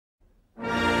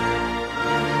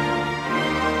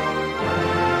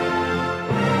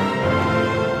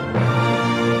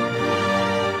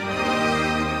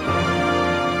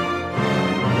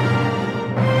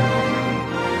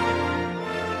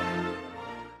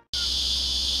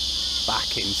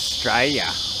back in Australia.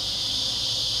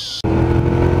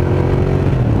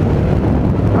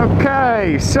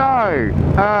 Okay, so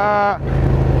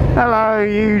hello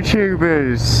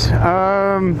YouTubers.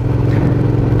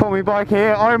 Put me bike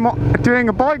here. I'm doing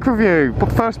a bike review,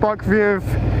 first bike review of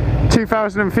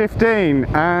 2015,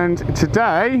 and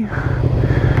today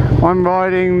I'm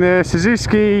riding the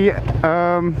Suzuki,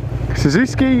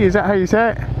 is that how you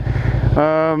say it?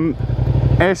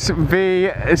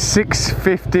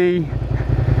 SV650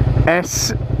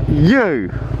 SU.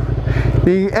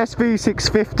 The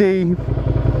SV650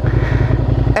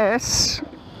 S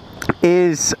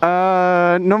is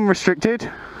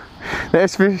non-restricted. The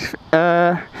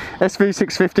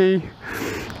SV650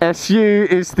 SU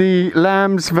is the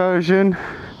Lambs version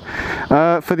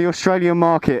for the Australian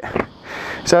market.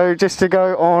 So just to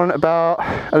go on about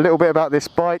a little bit about this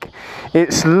bike,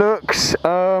 it looks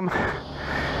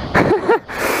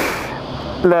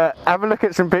look, have a look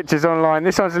at some pictures online.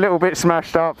 This one's a little bit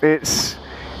smashed up. It's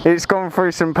gone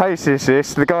through some paces.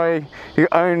 The guy who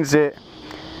owns it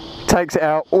takes it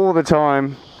out all the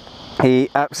time. He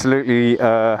absolutely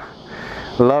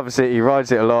loves it. He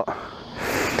rides it a lot.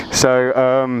 So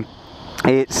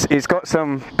it's got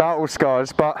some battle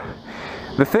scars, but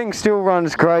the thing still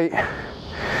runs great.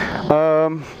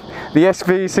 The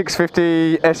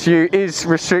SV650 SU is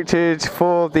restricted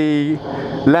for the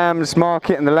Lambs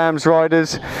market and the Lambs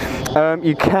riders.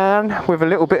 You can, with a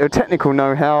little bit of technical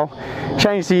know-how,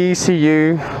 change the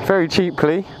ECU very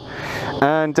cheaply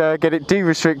and get it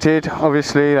de-restricted.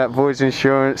 Obviously that voids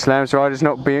insurance. Lambs riders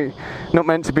not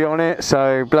meant to be on it,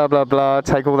 so blah blah blah.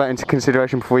 Take all that into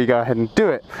consideration before you go ahead and do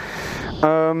it.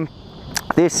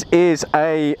 This is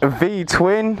a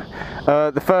V-twin.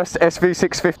 The first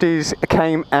SV650s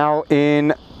came out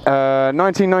in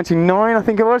 1999, I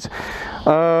think it was.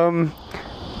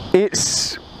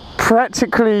 It's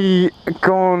practically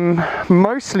gone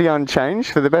mostly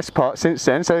unchanged for the best part since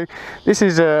then. So this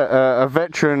is a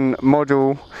veteran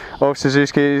model of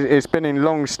Suzuki. It's been in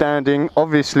long standing,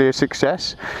 obviously a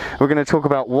success. We're going to talk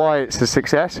about why it's a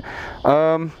success.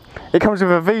 It comes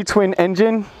with a V-twin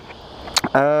engine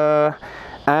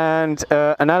and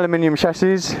an aluminium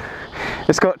chassis.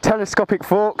 It's got telescopic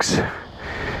forks.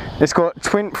 It's got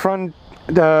twin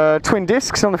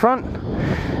discs on the front.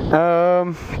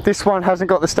 This one hasn't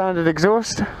got the standard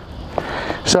exhaust,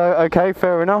 so okay,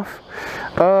 fair enough.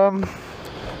 I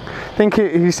think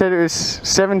he said it was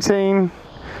 17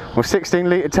 or 16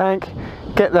 litre tank.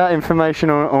 Get that information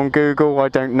on Google. I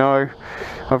don't know.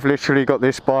 I've literally got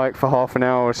this bike for half an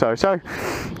hour or so. So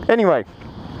anyway,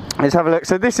 let's have a look.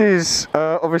 So this is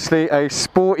obviously a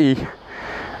sporty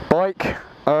bike.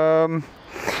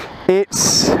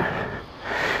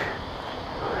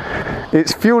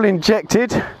 It's fuel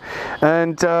injected,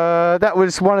 and that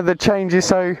was one of the changes.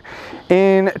 So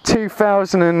in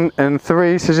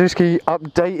 2003, Suzuki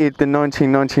updated the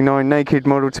 1999 Naked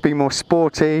model to be more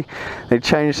sporty. They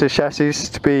changed the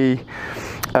chassis to be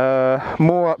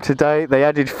more up to date. They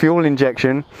added fuel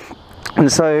injection, and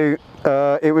so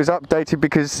it was updated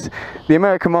because the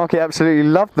American market absolutely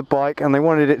loved the bike and they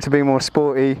wanted it to be more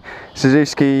sporty.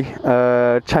 Suzuki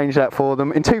changed that for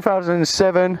them. In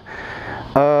 2007,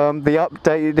 they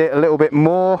updated it a little bit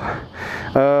more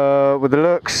with the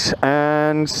looks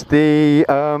and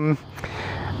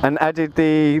added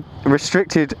the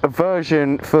restricted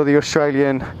version for the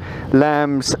Australian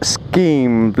Lambs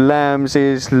scheme. Lambs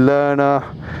is learner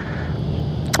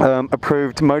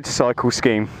approved motorcycle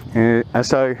scheme, and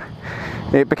so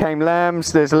it became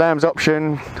Lambs. There's a Lambs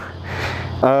option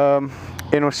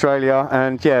in Australia,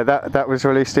 and yeah, that was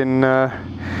released in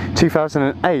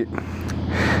 2008.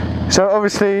 So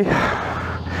obviously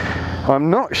I'm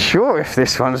not sure if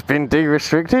this one's been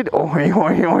de-restricted.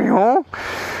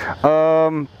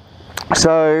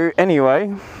 So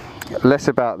anyway, less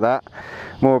about that,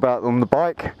 more about on the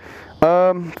bike.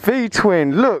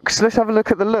 V-twin looks, let's have a look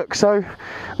at the look. So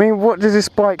I mean, what does this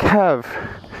bike have?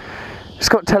 It's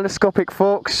got telescopic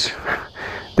forks.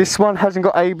 This one hasn't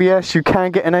got ABS. You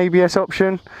can get an ABS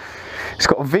option. It's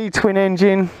got a V-twin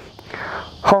engine,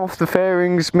 half the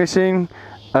fairings missing.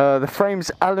 The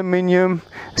frame's aluminium.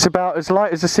 It's about as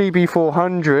light as a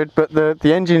CB400, but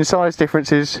the engine size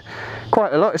difference is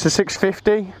quite a lot. It's a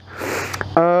 650.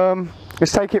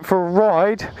 Let's take it for a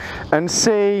ride and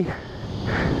see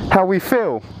how we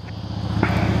feel.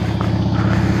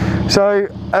 So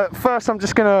at first I'm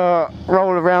just gonna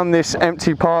roll around this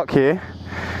empty park here.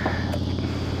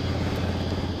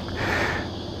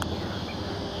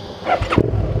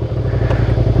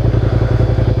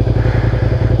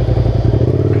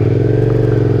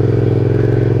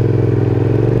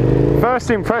 First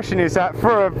impression is that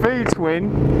for a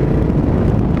V-twin,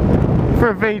 for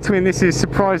a V-twin, this is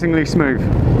surprisingly smooth.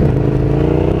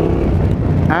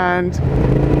 And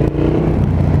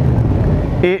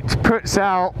it puts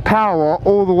out power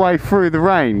all the way through the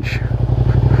range.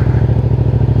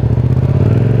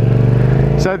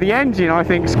 So the engine, I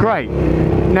think, is great.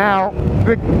 Now,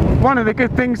 one of the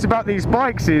good things about these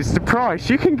bikes is the price.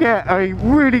 You can get a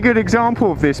really good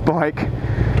example of this bike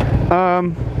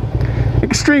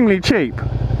extremely cheap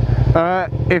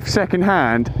if second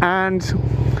hand, and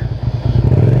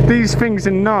these things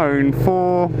are known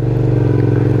for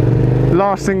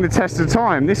lasting the test of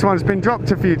time. This one's been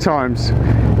dropped a few times,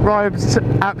 rides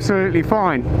absolutely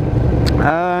fine,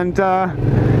 and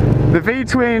the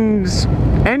V-twin's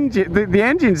engine, the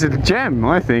engine's a gem,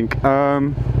 I think.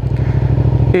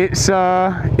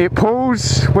 It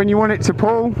pulls when you want it to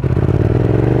pull.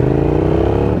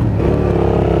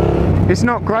 It's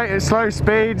not great at slow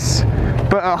speeds,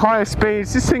 but at higher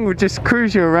speeds this thing would just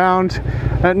cruise you around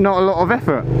at not a lot of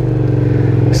effort.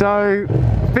 So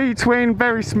V-twin,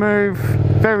 very smooth,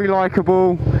 very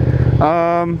likeable,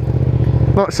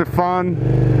 lots of fun,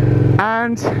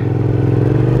 and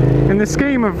in the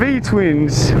scheme of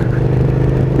V-twins,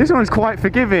 this one's quite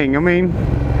forgiving. I mean,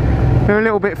 they're a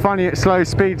little bit funny at slow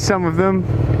speed, some of them,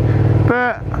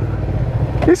 but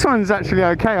this one's actually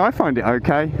okay. I find it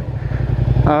okay.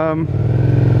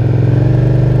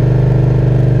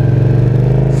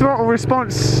 Throttle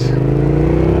response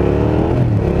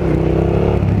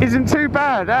isn't too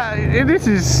bad.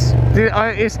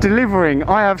 It's delivering.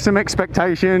 I have some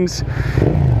expectations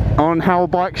on how a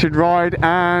bike should ride,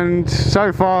 and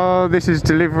so far this is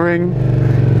delivering.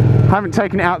 I haven't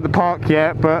taken it out of the park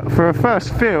yet, but for a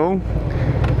first feel,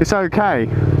 it's okay.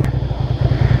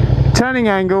 Turning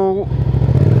angle,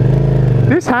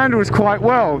 this handles quite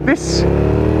well.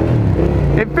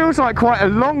 It feels like quite a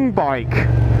long bike,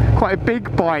 quite a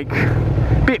big bike,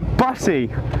 a bit bussy.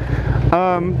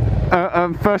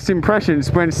 First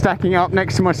impressions when stacking up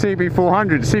next to my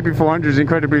CB400. The CB400 is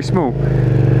incredibly small,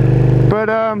 but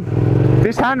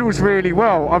this handles really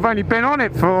well. I've only been on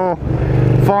it for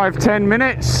 5-10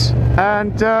 minutes,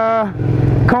 and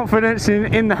confidence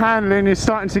in the handling is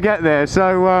starting to get there.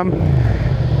 So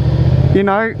you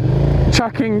know,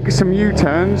 chucking some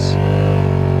U-turns,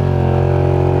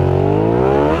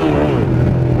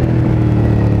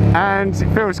 and it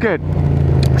feels good.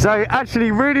 So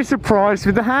actually really surprised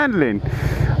with the handling.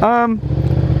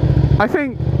 I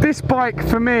think this bike,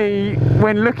 for me,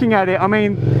 when looking at it, I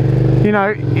mean, you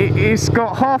know, it's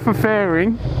got half a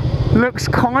fairing, looks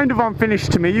kind of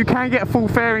unfinished to me. You can get a full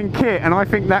fairing kit, and I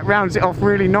think that rounds it off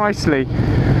really nicely.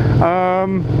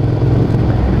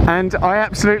 And I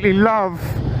absolutely love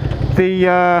the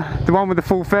one with the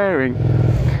full fairing.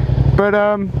 But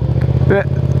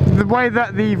the way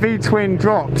that the V-twin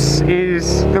drops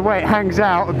is the way it hangs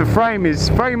out of the frame is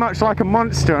very much like a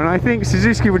monster, and I think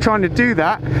Suzuki were trying to do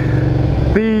that.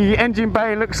 The engine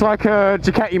bay looks like a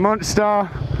Ducati Monster,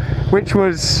 which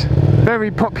was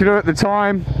very popular at the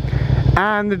time,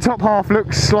 and the top half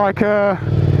looks like a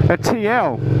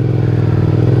TL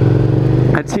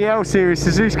series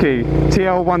Suzuki,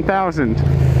 TL 1000.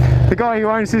 The guy who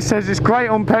owns this says it's great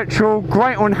on petrol,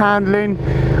 great on handling,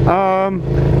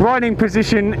 riding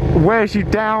position wears you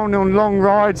down on long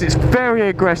rides. It's very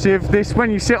aggressive. This,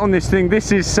 when you sit on this thing,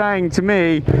 this is saying to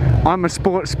me, I'm a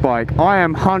sports bike. I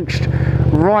am hunched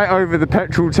right over the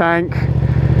petrol tank,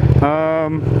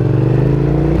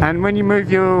 and when you move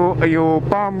your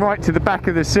bum right to the back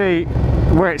of the seat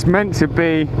where it's meant to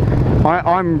be,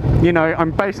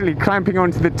 I'm basically clamping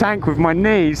onto the tank with my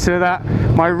knees so that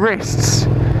my wrists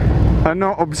are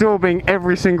not absorbing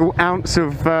every single ounce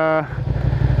of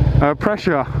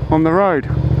pressure on the road.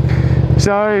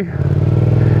 So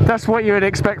that's what you would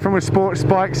expect from a sports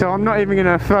bike, so I'm not even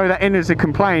going to throw that in as a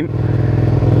complaint.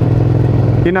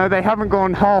 You know, they haven't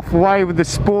gone halfway with the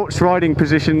sports riding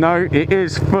position though. It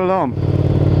is full on.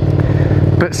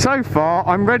 But so far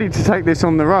I'm ready to take this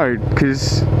on the road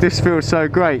because this feels so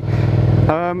great.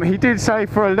 He did say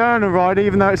for a learner ride,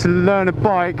 even though it's a learner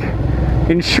bike,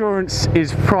 insurance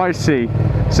is pricey,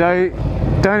 so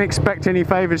don't expect any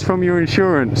favours from your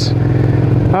insurance.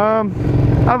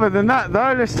 Other than that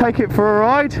though, let's take it for a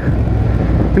ride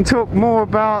and talk more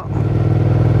about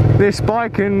this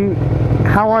bike and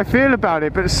how I feel about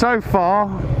it. But so far,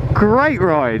 great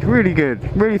ride, really good,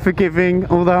 really forgiving,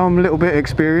 although I'm a little bit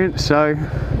experienced, so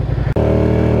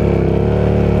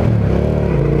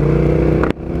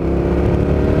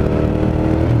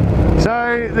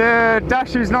the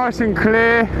dash is nice and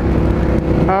clear,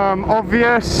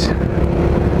 obvious.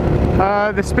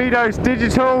 The speedo's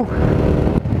digital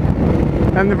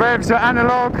and the revs are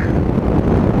analog.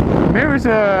 Mirrors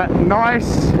are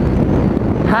nice,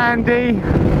 handy,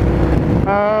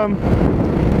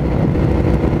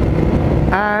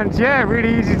 and yeah,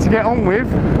 really easy to get on with.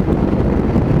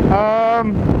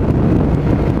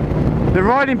 The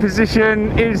riding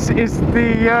position is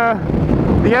the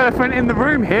elephant in the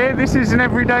room here. This is an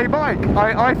everyday bike,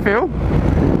 I feel.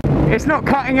 It's not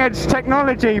cutting edge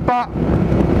technology, but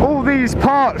all these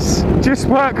parts just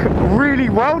work really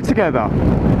well together.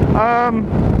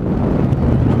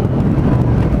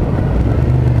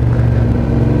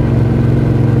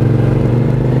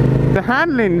 The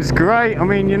handling's great. I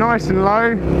mean, you're nice and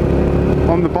low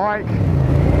on the bike.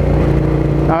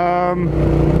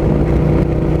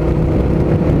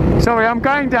 Sorry, I'm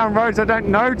going down roads I don't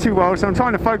know too well, so I'm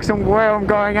trying to focus on where I'm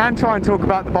going and try and talk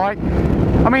about the bike.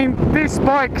 I mean, this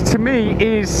bike to me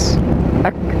is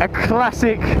a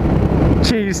classic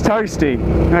cheese toasty.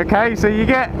 Okay, so you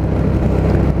get,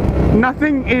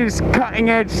 nothing is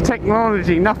cutting edge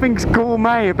technology, nothing's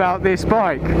gourmet about this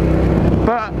bike,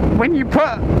 but when you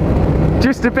put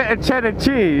just a bit of cheddar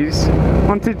cheese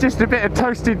onto just a bit of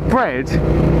toasted bread,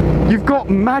 you've got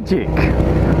magic.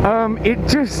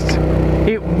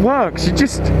 It works.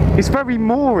 It's very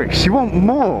Moorish. You want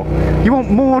more. You want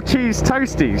more cheese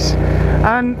toasties,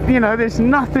 and you know, there's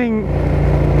nothing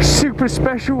super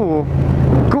special or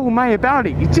gourmet about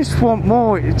it. You just want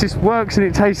more. It just works and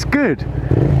it tastes good.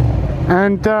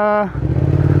 And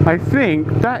I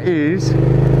think that is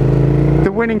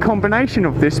the winning combination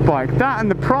of this bike, that and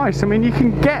the price. I mean, you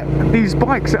can get these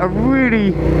bikes at a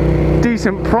really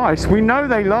decent price. We know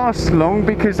they last long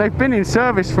because they've been in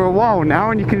service for a while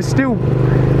now, and you can still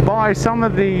buy some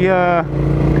of the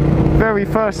very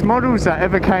first models that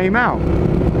ever came out.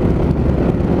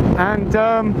 And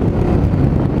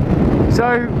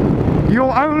so the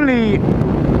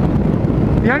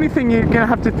only thing you're going to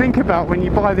have to think about when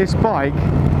you buy this bike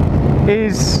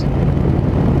is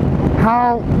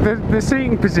how the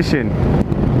seating position.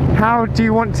 How do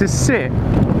you want to sit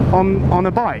on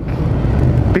a bike?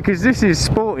 Because this is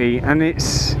sporty, and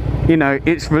it's, you know,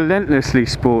 it's relentlessly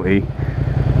sporty.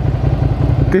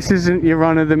 This isn't your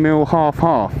run-of-the-mill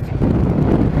half-half.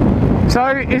 So,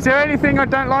 is there anything I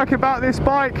don't like about this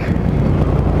bike?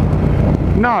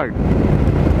 No.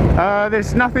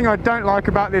 There's nothing I don't like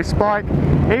about this bike.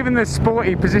 Even the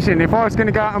sporty position. If I was going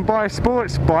to go out and buy a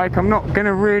sports bike, I'm not going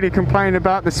to really complain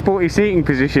about the sporty seating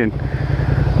position.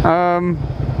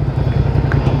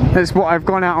 That's what I've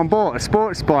gone out and bought, a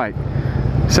sports bike.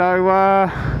 So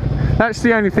that's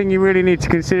the only thing you really need to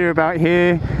consider about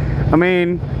here. I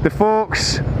mean, the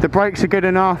forks, the brakes are good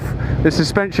enough, the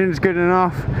suspension's good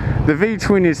enough. The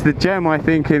V-twin is the gem, I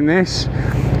think, in this.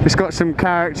 It's got some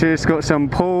character, it's got some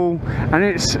pull, and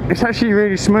it's actually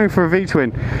really smooth for a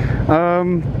V-twin.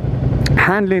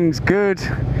 Handling's good.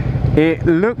 It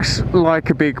looks like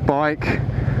a big bike,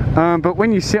 but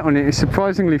when you sit on it, it's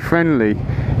surprisingly friendly.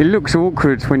 It looks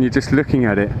awkward when you're just looking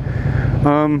at it.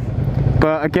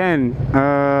 But again,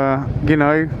 you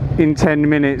know, in 10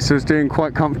 minutes I was doing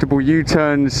quite comfortable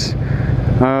U-turns.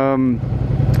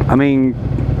 I mean,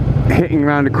 hitting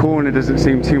around a corner doesn't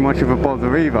seem too much of a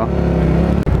bother either.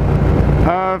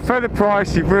 For the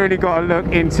price, you've really got to look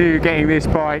into getting this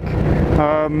bike.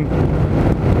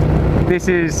 This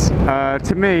is,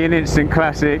 to me, an instant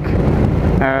classic.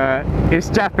 It's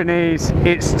Japanese,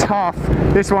 it's tough.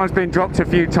 This one's been dropped a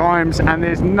few times and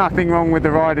there's nothing wrong with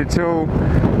the ride at all.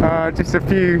 Just a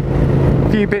few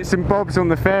bits and bobs on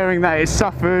the fairing that it's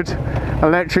suffered.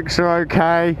 Electrics are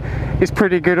okay. It's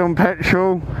pretty good on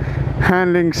petrol.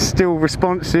 Handling's still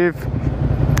responsive.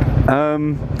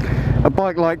 A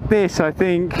bike like this, I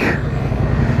think,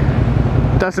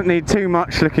 doesn't need too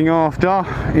much looking after.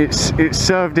 It's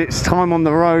served its time on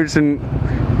the roads and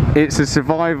it's a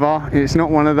survivor. It's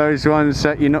not one of those ones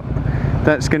that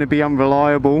that's going to be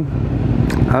unreliable.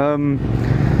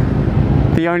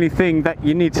 The only thing that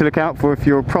you need to look out for if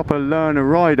you're a proper learner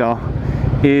rider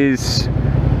is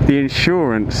the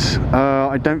insurance.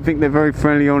 I don't think they're very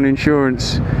friendly on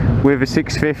insurance with a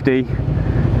 650.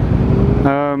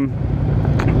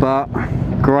 But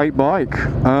great bike.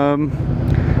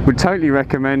 Would totally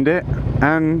recommend it,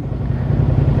 and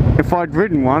if I'd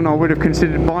ridden one I would have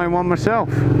considered buying one myself.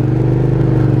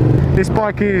 This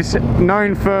bike is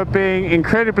known for being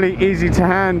incredibly easy to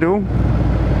handle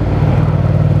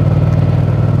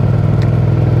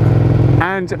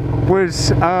and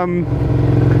was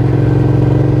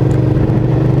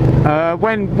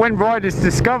when riders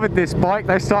discovered this bike,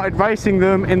 they started racing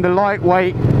them in the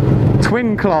lightweight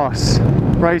twin class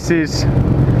races.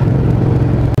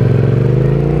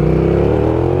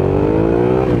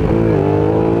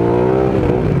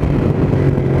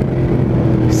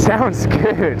 Sounds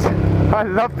good. I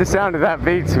love the sound of that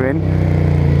V-twin.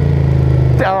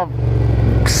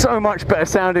 so much better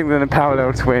sounding than a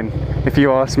parallel twin, if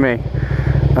you ask me,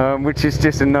 which is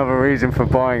just another reason for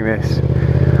buying this.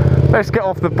 Let's get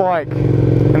off the bike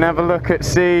and have a look at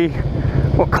see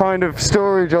what kind of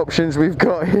storage options we've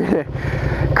got here.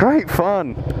 Great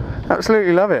fun,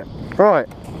 absolutely love it. Right,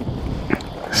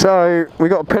 so we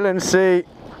got a pillion seat.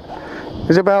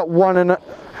 There's about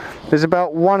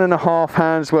 1.5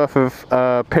 hands worth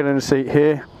of pillion seat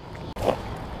here.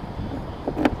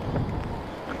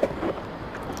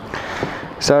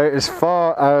 So as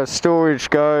far as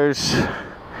storage goes,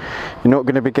 you're not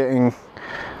going to be getting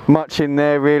much in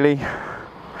there really.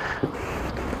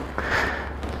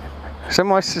 So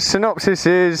my synopsis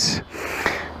is,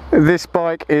 this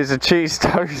bike is a cheese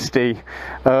toasty.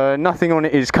 Nothing on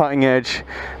it is cutting edge,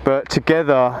 but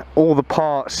together all the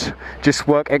parts just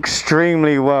work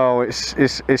extremely well. It's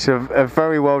a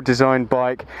very well designed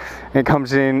bike. It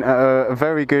comes in at a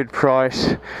very good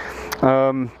price.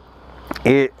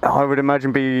 I would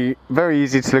imagine be very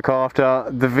easy to look after.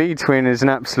 The V-twin is an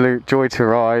absolute joy to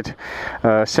ride.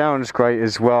 Sounds great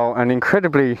as well, and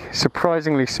incredibly,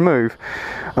 surprisingly smooth.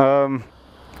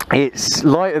 It's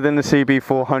lighter than the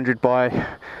CB400 by,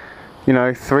 you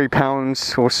know,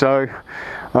 £3 or so.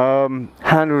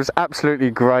 Handles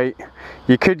absolutely great.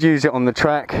 You could use it on the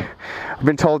track. I've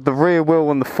been told the rear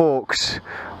wheel and the forks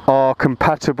are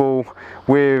compatible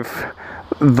with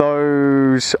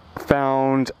those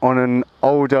found on an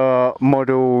older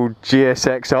model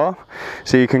GSXR,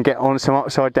 so you can get on some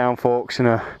upside down forks and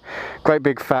a great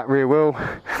big fat rear wheel.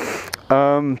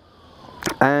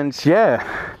 And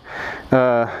yeah,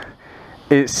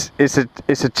 it's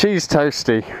a cheese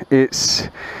toasty. It's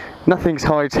nothing's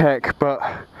high tech, but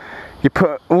you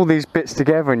put all these bits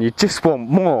together and you just want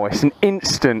more. It's an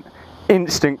instant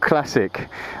classic,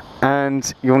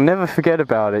 and you'll never forget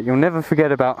about it. You'll never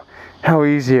forget about how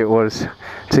easy it was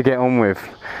to get on with.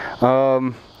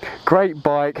 Great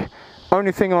bike.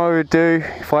 Only thing I would do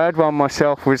if I had one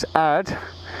myself was add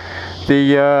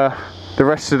the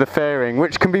rest of the fairing,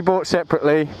 which can be bought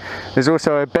separately. There's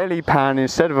also a belly pan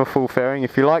instead of a full fairing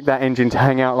if you like that engine to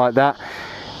hang out like that.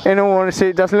 In all honesty,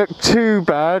 it doesn't look too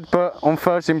bad, but on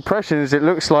first impressions it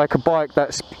looks like a bike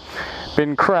that's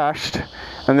been crashed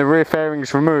and the rear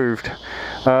fairing's removed.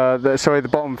 The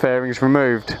bottom fairing's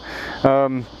removed.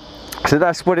 So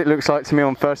that's what it looks like to me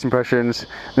on first impressions.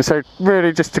 And so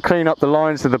really, just to clean up the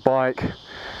lines of the bike,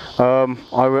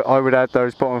 I would add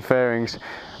those bottom fairings.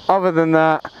 Other than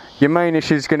that, your main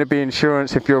issue is going to be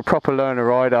insurance if you're a proper learner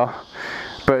rider.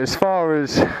 But as far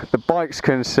as the bike's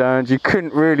concerned, you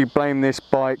couldn't really blame this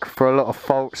bike for a lot of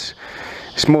faults.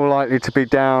 It's more likely to be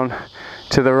down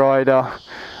to the rider.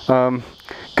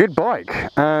 Good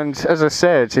bike, and as I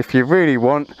said, if you really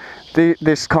want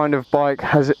this kind of bike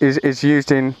is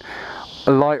used in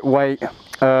a lightweight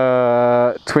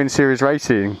twin series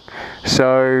racing,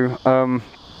 so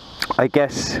I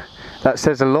guess that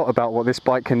says a lot about what this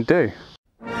bike can do.